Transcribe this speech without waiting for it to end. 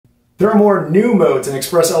There are more new modes in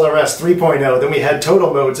ExpressLRS 3.0 than we had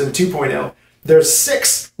total modes in 2.0. There's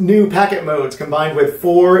 6 new packet modes combined with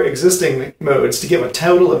 4 existing modes to give a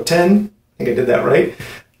total of 10. I think I did that right.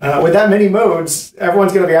 With that many modes,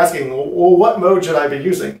 everyone's going to be asking, well, what mode should I be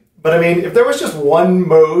using? But I mean, if there was just one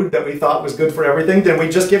mode that we thought was good for everything, then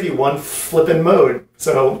we'd just give you one flippin' mode.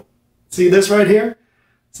 So, see this right here?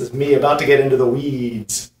 This is me about to get into the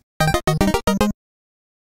weeds.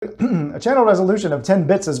 A channel resolution of 10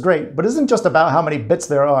 bits is great, but isn't just about how many bits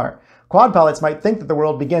there are. Quad pilots might think that the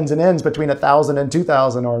world begins and ends between 1000 and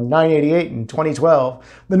 2000 or 988 and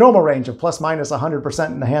 2012, the normal range of plus minus 100%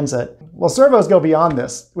 in the handset. Well, servos go beyond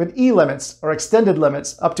this, with E limits or extended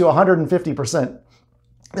limits up to 150%.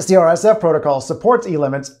 The CRSF protocol supports E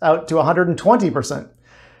limits out to 120%.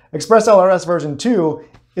 ExpressLRS version 2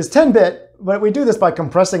 is 10-bit, but we do this by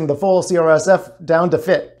compressing the full CRSF down to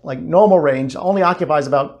fit. Like normal range only occupies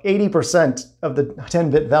about 80% of the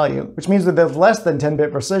 10-bit value, which means that there's less than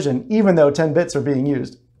 10-bit precision, even though 10 bits are being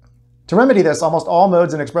used. To remedy this, almost all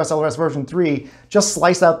modes in ExpressLRS version 3 just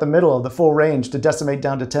slice out the middle of the full range to decimate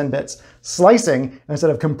down to 10 bits. Slicing, instead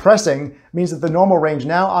of compressing, means that the normal range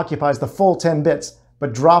now occupies the full 10 bits,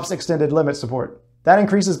 but drops extended limit support. That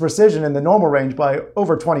increases precision in the normal range by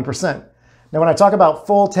over 20%. Now, when I talk about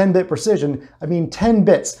full 10-bit precision, I mean 10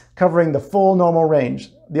 bits covering the full normal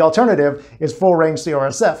range. The alternative is full range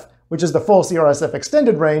CRSF, which is the full CRSF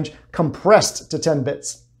extended range compressed to 10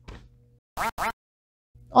 bits.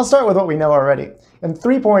 I'll start with what we know already. In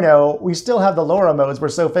 3.0, we still have the LoRa modes we're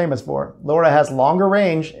so famous for. LoRa has longer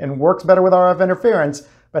range and works better with RF interference,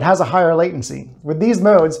 but has a higher latency. With these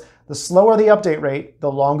modes, the slower the update rate,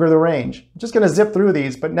 the longer the range. I'm just going to zip through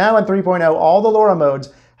these, but now in 3.0, all the LoRa modes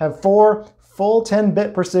have 4 full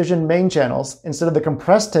 10-bit precision main channels instead of the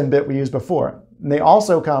compressed 10-bit we used before. And they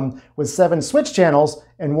also come with 7 switch channels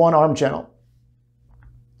and 1 ARM channel.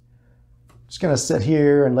 Just going to sit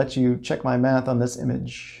here and let you check my math on this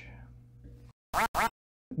image.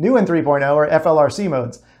 New in 3.0 are FLRC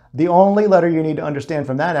modes. The only letter you need to understand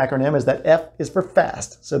from that acronym is that F is for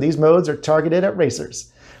fast, so these modes are targeted at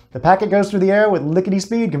racers. The packet goes through the air with lickety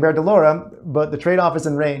speed compared to LoRa, but the trade-off is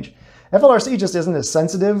in range. FLRC just isn't as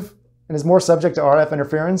sensitive and is more subject to RF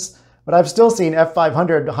interference, but I've still seen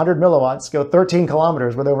F500 100 milliwatts go 13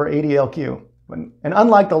 kilometers with over 80 LQ. And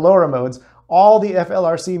unlike the LoRa modes, all the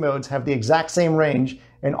FLRC modes have the exact same range,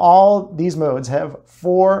 and all these modes have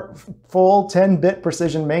 4 full 10-bit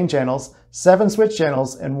precision main channels, 7 switch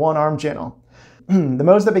channels, and 1 ARM channel. The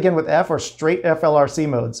modes that begin with F are straight FLRC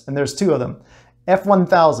modes, and there's 2 of them.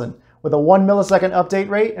 F1000. With a 1 millisecond update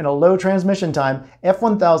rate and a low transmission time,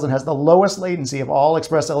 F1000 has the lowest latency of all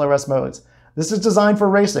ExpressLRS modes. This is designed for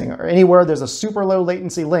racing, or anywhere there's a super low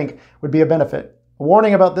latency link would be a benefit. A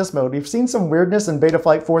warning about this mode, we've seen some weirdness in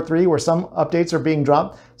Betaflight 4.3 where some updates are being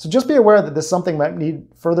dropped, so just be aware that this something might need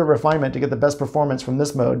further refinement to get the best performance from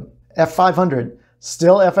this mode. F500,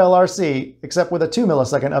 still FLRC, except with a 2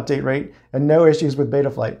 millisecond update rate and no issues with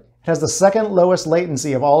Betaflight. It has the second lowest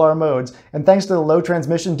latency of all our modes, and thanks to the low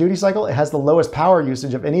transmission duty cycle, it has the lowest power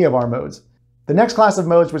usage of any of our modes. The next class of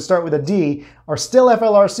modes, which start with a D, are still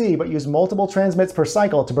FLRC, but use multiple transmits per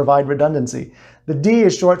cycle to provide redundancy. The D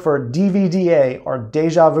is short for DVDA, or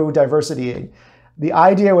Deja Vu Diversity Aid. The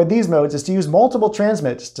idea with these modes is to use multiple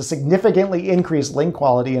transmits to significantly increase link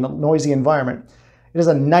quality in a noisy environment. It is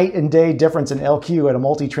a night and day difference in LQ at a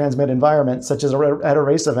multi-transmit environment, such as at a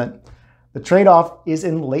race event. The trade-off is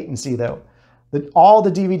in latency, though. All the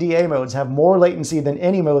DVDA modes have more latency than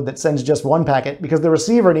any mode that sends just one packet because the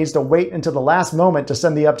receiver needs to wait until the last moment to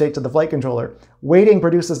send the update to the flight controller. Waiting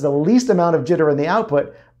produces the least amount of jitter in the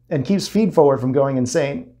output and keeps feedforward from going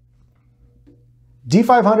insane.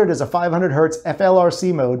 D500 is a 500 Hz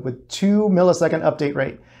FLRC mode with 2 millisecond update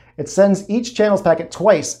rate. It sends each channel's packet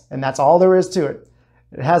twice, and that's all there is to it.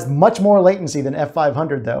 It has much more latency than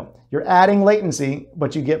F500 though. You're adding latency,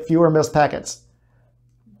 but you get fewer missed packets.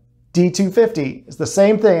 D250 is the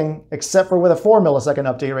same thing, except for with a 4 millisecond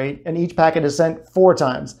update rate, and each packet is sent 4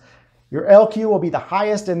 times. Your LQ will be the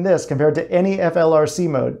highest in this compared to any FLRC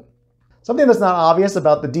mode. Something that's not obvious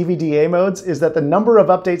about the DVDA modes is that the number of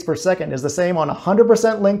updates per second is the same on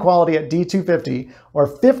 100% link quality at D250, or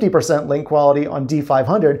 50% link quality on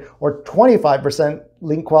D500, or 25%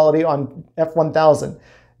 link quality on F1000.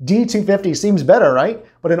 D250 seems better, right?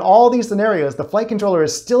 But in all these scenarios, the flight controller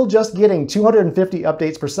is still just getting 250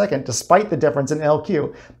 updates per second despite the difference in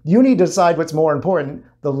LQ. You need to decide what's more important,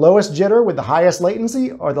 the lowest jitter with the highest latency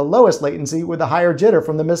or the lowest latency with the higher jitter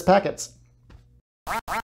from the missed packets.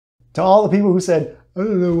 To all the people who said, I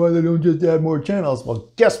don't know why they don't just add more channels. Well,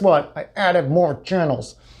 guess what? I added more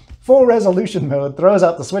channels. Full resolution mode throws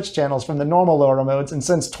out the switch channels from the normal LoRa modes and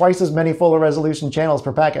sends twice as many full resolution channels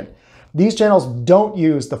per packet. These channels don't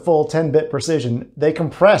use the full 10-bit precision. They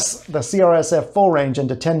compress the CRSF full range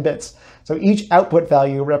into 10 bits. So each output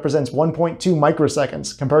value represents 1.2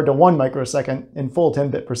 microseconds compared to 1 microsecond in full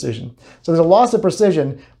 10-bit precision. So there's a loss of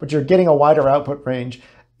precision, but you're getting a wider output range.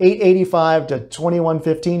 885 to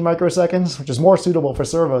 2115 microseconds, which is more suitable for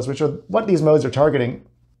servos, which are what these modes are targeting.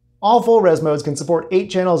 All Fullres modes can support 8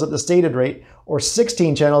 channels at the stated rate, or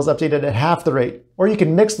 16 channels updated at half the rate. Or you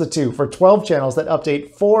can mix the two for 12 channels that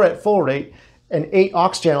update 4 at full rate and 8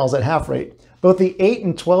 aux channels at half rate. Both the 8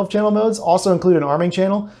 and 12 channel modes also include an arming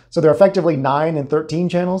channel, so they're effectively 9 and 13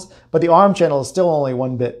 channels, but the ARM channel is still only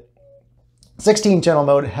 1 bit. 16 channel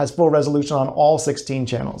mode has full resolution on all 16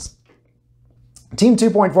 channels. Team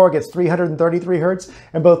 2.4 gets 333 Hz,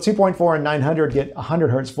 and both 2.4 and 900 get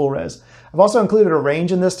 100 Hz full res. I've also included a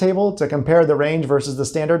range in this table to compare the range versus the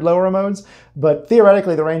standard LoRa modes, but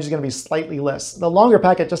theoretically the range is going to be slightly less. The longer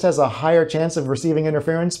packet just has a higher chance of receiving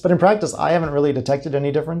interference, but in practice I haven't really detected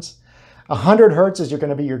any difference. 100 Hz is going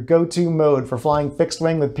to be your go-to mode for flying fixed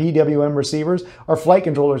wing with PWM receivers or flight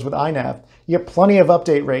controllers with iNav. You get plenty of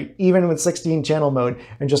update rate, even with 16 channel mode,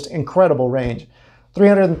 and just incredible range.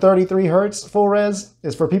 333 Hz full res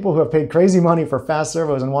is for people who have paid crazy money for fast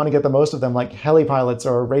servos and want to get the most of them, like heli pilots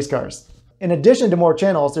or race cars. In addition to more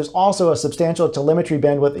channels, there's also a substantial telemetry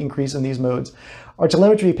bandwidth increase in these modes. Our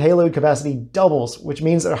telemetry payload capacity doubles, which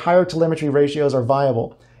means that higher telemetry ratios are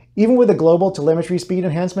viable. Even with the global telemetry speed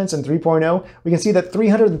enhancements in 3.0, we can see that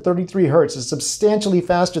 333 Hz is substantially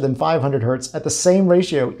faster than 500 Hz at the same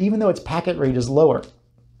ratio, even though its packet rate is lower.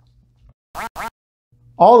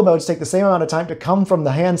 All the modes take the same amount of time to come from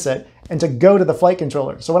the handset and to go to the flight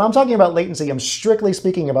controller. So when I'm talking about latency, I'm strictly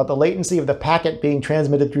speaking about the latency of the packet being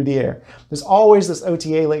transmitted through the air. There's always this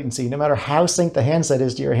OTA latency, no matter how synced the handset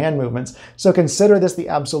is to your hand movements. So consider this the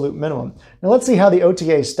absolute minimum. Now let's see how the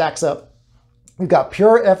OTA stacks up. We've got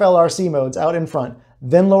pure FLRC modes out in front,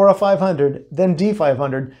 then LoRa 500, then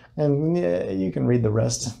D500, and you can read the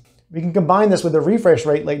rest. We can combine this with the refresh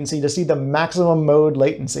rate latency to see the maximum mode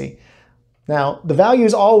latency. Now, the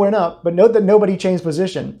values all went up, but note that nobody changed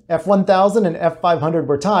position. F1000 and F500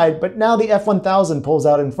 were tied, but now the F1000 pulls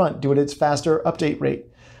out in front due to its faster update rate.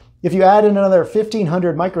 If you add in another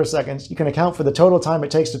 1500 microseconds, you can account for the total time it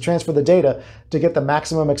takes to transfer the data to get the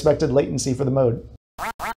maximum expected latency for the mode.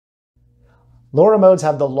 LoRa modes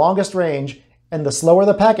have the longest range, and the slower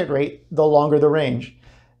the packet rate, the longer the range.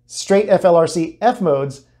 Straight FLRC F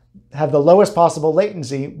modes have the lowest possible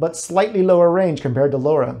latency, but slightly lower range compared to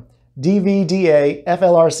LoRa. DVDA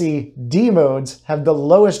FLRC D modes have the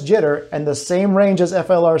lowest jitter and the same range as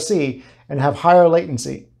FLRC and have higher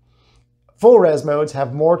latency. Fullres modes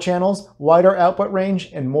have more channels, wider output range,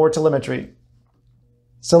 and more telemetry.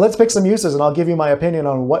 So let's pick some uses and I'll give you my opinion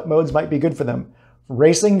on what modes might be good for them. For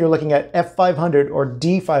racing, you're looking at F500 or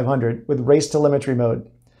D500 with race telemetry mode.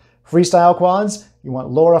 Freestyle quads, you want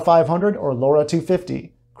LoRa 500 or LoRa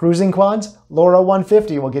 250. Cruising quads, LoRa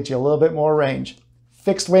 150 will get you a little bit more range.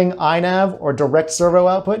 Fixed wing iNav or direct servo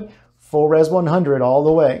output, Fullres 100 all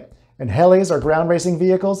the way. And helis or ground racing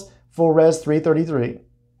vehicles, Fullres 333.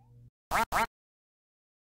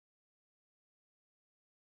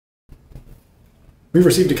 We've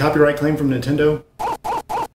received a copyright claim from Nintendo.